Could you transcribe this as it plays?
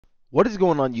What is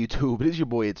going on YouTube? It is your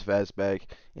boy, it's Fastback,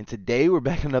 and today we're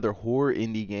back in another horror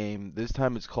indie game. This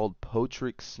time it's called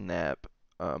Potrick Snap.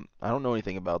 I don't know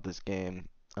anything about this game.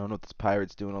 I don't know what this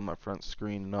pirate's doing on my front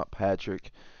screen, not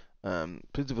Patrick.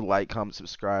 Please leave a like, comment,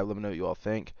 subscribe, let me know what you all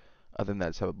think. Other than that,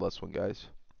 just have a blessed one, guys.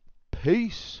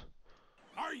 Peace!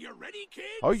 Are you ready, kids?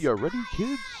 Are you ready,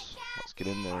 kids? Let's get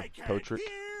in there, I can't Potrick.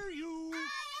 hear you.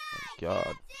 My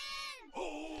God.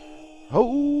 Oh,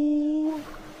 Oh!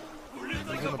 who lives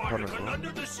like He's a in a barnacle barnacle.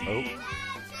 under the sea? Oh.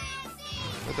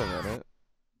 Wait a minute.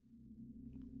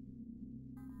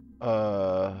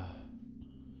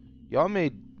 Y'all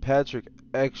made Patrick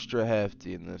extra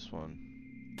hefty in this one.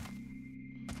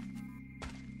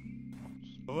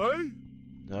 Hey,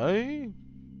 Hey?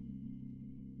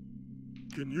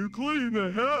 can you clean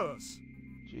the house?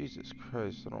 Jesus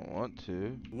Christ, I don't want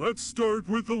to. Let's start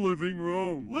with the living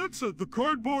room. Let's add the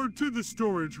cardboard to the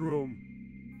storage room.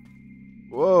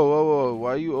 Whoa, whoa, whoa,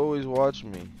 why you always watch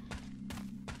me?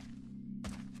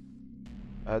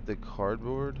 Add the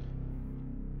cardboard?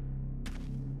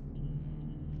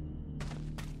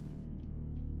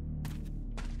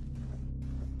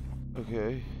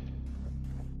 Okay.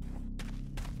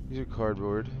 These are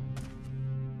cardboard.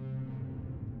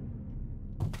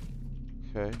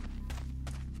 Okay.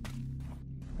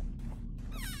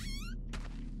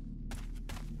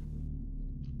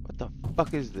 What the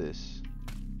fuck is this?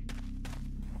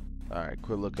 Alright,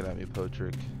 quit looking at me,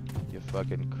 Potrick. You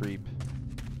fucking creep.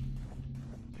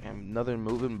 Damn, another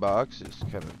moving box is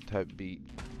kind of type beat.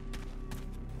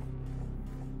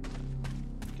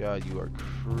 God, you are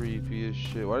creepy as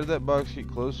shit. Why did that box get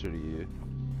closer to you?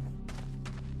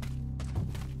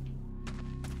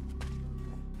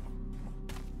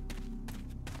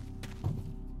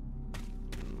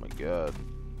 Oh my God.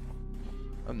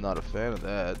 I'm not a fan of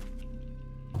that.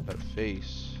 That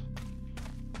face.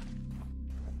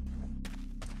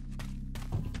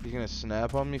 He's gonna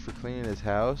snap on me for cleaning his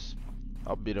house?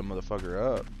 I'll beat a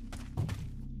motherfucker up.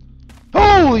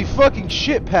 Holy fucking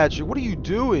shit, Patrick! What are you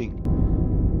doing?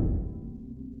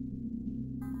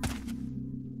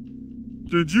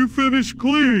 Did you finish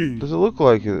cleaning? Does it look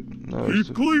like it? No.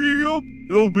 Keep cleaning up.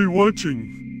 They'll be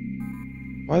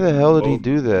watching. Why the hell did he Oh.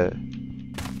 do that?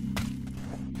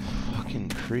 Fucking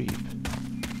creep.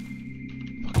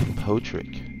 Fucking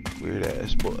Potrick. Weird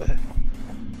ass boy.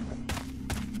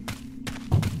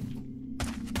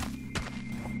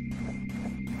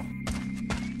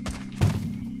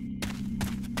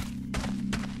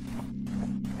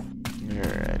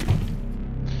 Alrighty.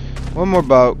 One more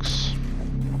box.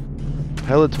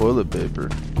 Hella toilet paper.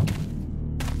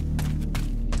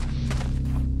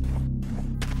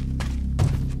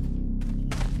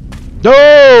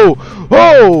 No!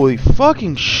 Holy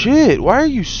fucking shit! Why are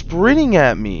you sprinting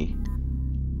at me?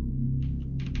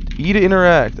 E to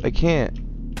interact. I can't.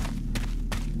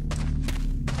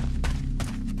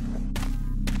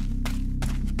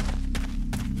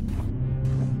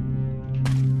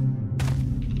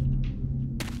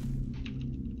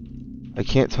 I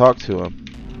can't talk to him.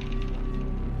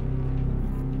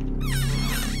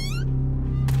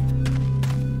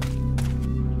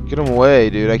 Get him away,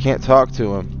 dude. I can't talk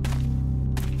to him.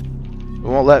 It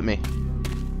won't let me.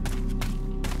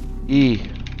 E.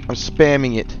 I'm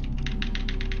spamming it.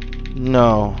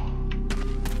 No.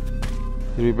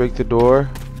 Did we break the door?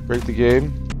 Break the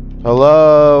game?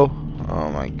 Hello?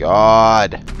 Oh my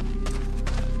God.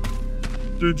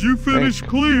 Did you finish Thank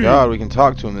cleaning? God, we can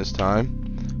talk to him this time.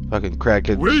 Fucking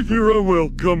crackhead. Wait here, I will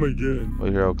come again.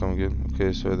 Wait here, I'll come again.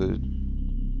 Okay, so is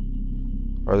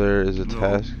a No.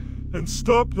 task? And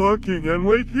stop talking and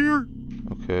wait here.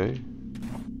 Okay.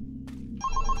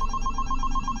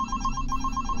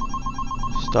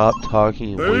 Stop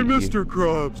talking and Hey, wait Mr.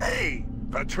 Krabs. Hey,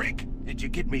 Potrick, did you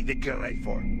get me the girl I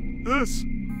for? This,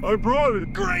 I brought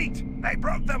it. Great! I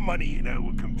brought the money and I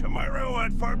will come tomorrow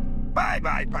at for.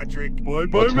 Bye-bye, Potrick. Bye-bye,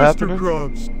 What's Mr. happening?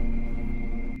 Krabs.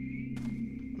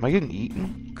 Am I getting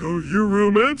eaten? Go to your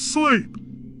room and sleep.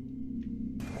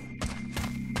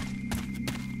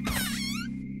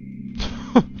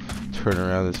 Turn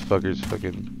around, this fucker's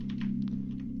fucking...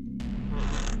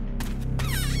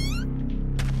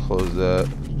 Close that.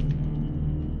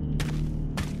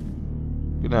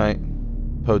 Good night,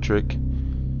 Potrick.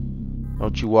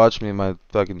 Don't you watch me in my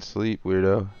fucking sleep,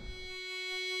 weirdo.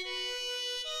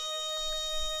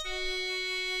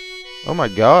 Oh my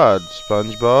God,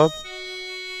 Spongebob.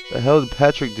 The hell did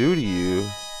Patrick do to you?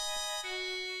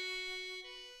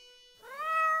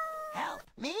 Help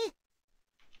me?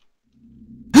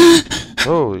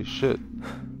 Holy shit.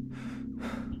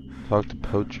 Talk to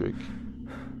Potrick.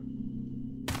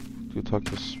 Go talk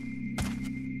to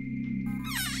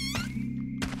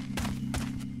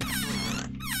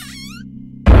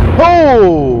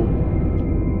Oh!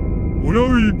 What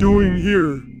are you doing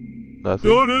here? Nothing.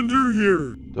 Don't enter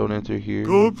here. Don't enter here.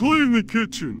 Go clean the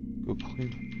kitchen. Go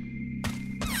clean.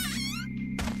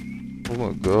 Oh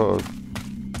my god.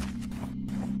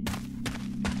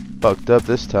 Fucked up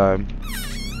this time.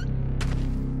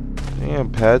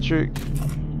 Damn, Patrick.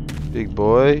 Big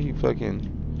boy, you fucking...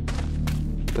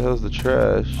 What the hell's the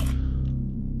trash?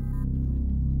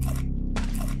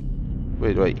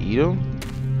 Wait, do I eat them?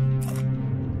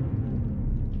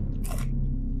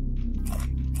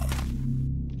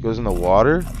 Goes in the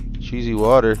water? Cheesy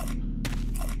water.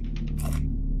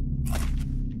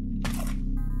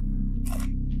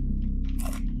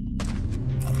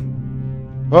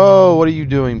 Oh, what are you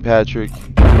doing, Patrick?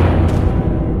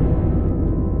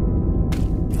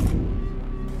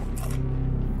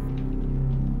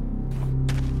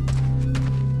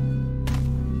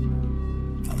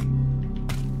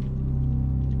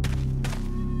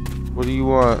 What do you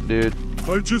want, dude?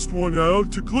 I just went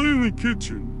out to clean the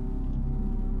kitchen.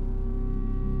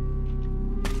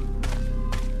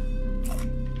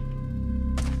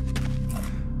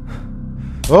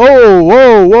 Oh,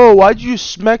 whoa, whoa, why'd you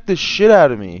smack the shit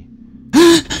out of me?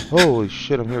 Holy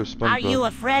shit, I'm here with SpongeBob. Are you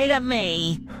afraid of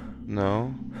me?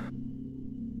 No.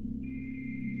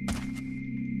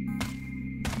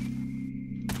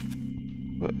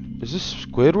 What? Is this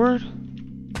Squidward?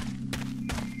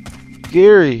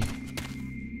 Gary!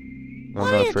 I'm What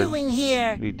not are you afraid. doing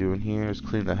here? What are you doing here? Just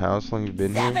clean the house. How long you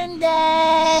been here? 7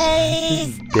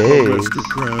 days! Days. Mr.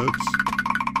 Krabs.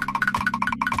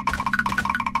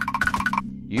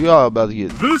 You all about to get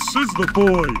This is the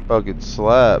boy. fucking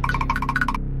slapped.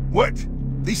 What?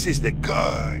 This is the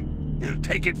guy. He'll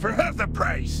take it for half the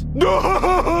price.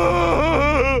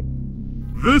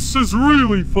 This is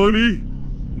really funny.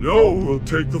 No, we'll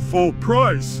take the full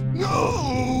price.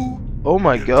 No! Oh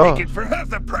my He'll god. take it for half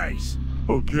the price.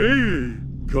 Okay.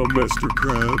 Come, Mr.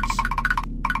 Krabs.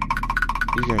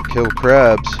 He's gonna kill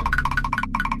crabs.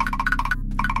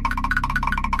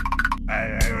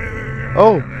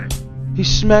 Oh! He's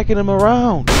smacking him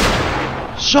around.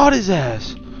 Shot his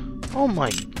ass. Oh my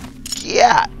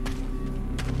god.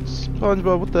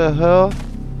 SpongeBob, what the hell?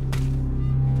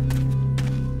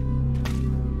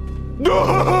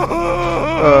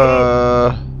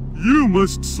 You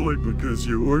must sleep because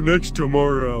you are next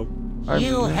tomorrow.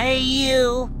 You, hey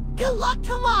you! Good luck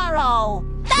tomorrow!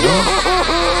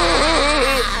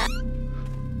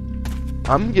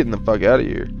 I'm getting the fuck out of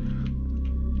here.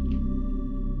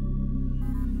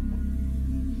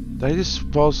 Did I just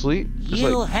fall asleep? Just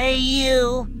You, like, hey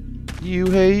you!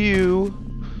 you, hey you.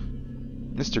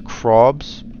 Mr.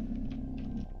 Krabs.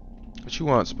 What you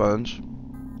want, Sponge?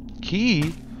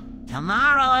 Key?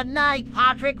 Tomorrow at night,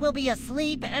 Potrick will be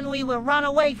asleep and we will run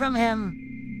away from him.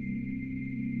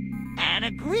 An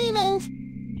agreement?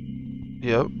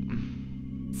 Yep.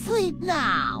 Sleep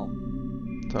now.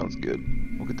 Sounds good.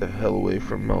 We'll get the hell away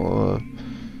from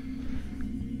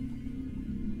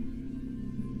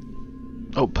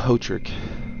Oh, Potrick.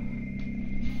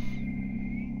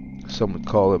 Some would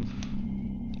call him.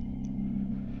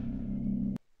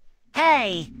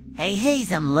 Hey, hey,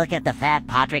 some look at the fat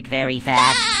Potrick very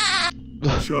fat.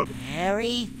 Shut up.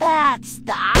 Very fat,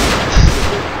 stop.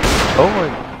 Oh my...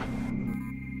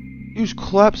 You just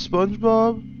clap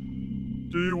SpongeBob?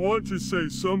 Do you want to say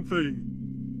something?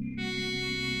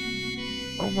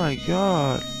 Oh my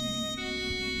god.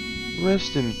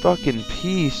 Rest in fucking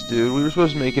peace, dude. We were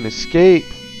supposed to make an escape.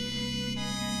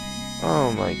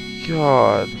 Oh my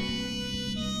god.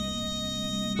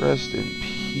 Rest in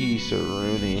peace,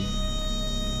 Rooney.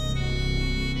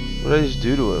 What did I just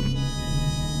do to him?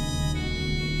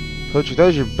 Potrick, that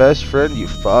was your best friend, you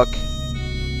fuck.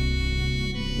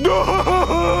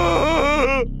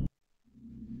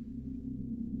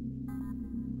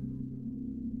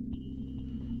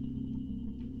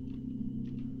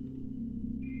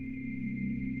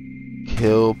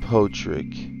 Kill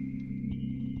Potrick.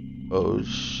 Oh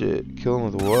shit. Kill him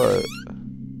with what?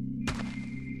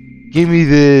 Give me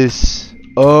this.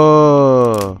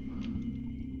 Oh.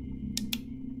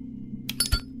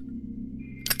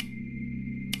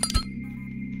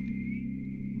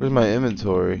 Where's my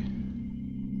inventory?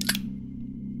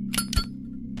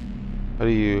 How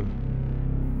do you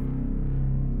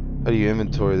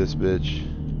inventory this bitch?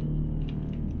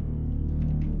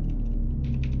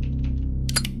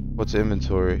 What's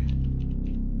inventory?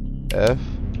 F?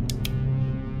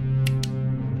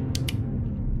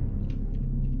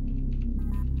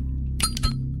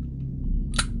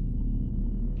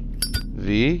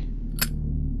 V?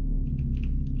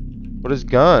 What is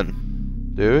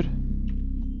gun? Dude?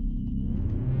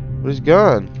 What is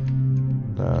gun?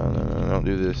 No. don't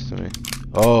do this to me.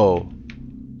 Oh,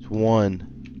 it's 1.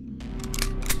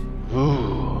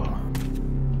 Ooh.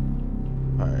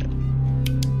 Alright.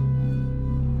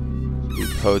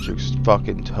 Dude, Potrick's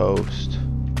fucking toast.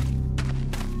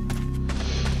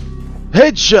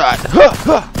 Headshot! Ha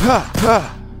ha ha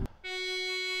ha!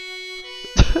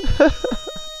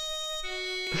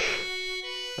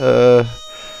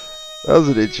 That was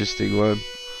an interesting one.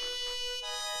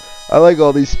 I like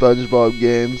all these Spongebob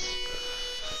games.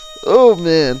 Oh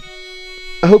man.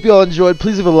 I hope y'all enjoyed.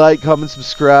 Please leave a like, comment,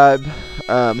 subscribe.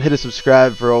 Hit a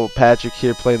subscribe for old Patrick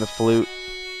here playing the flute.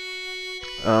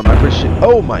 I appreciate.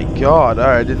 Oh my God!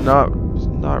 Alright, was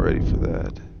not ready for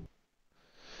that.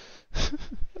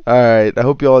 Alright, I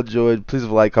hope y'all enjoyed. Please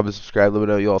leave a like, comment, subscribe. Let me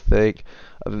know what y'all think.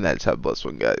 Other than that, just have a blessed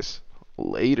one, guys.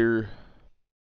 Later.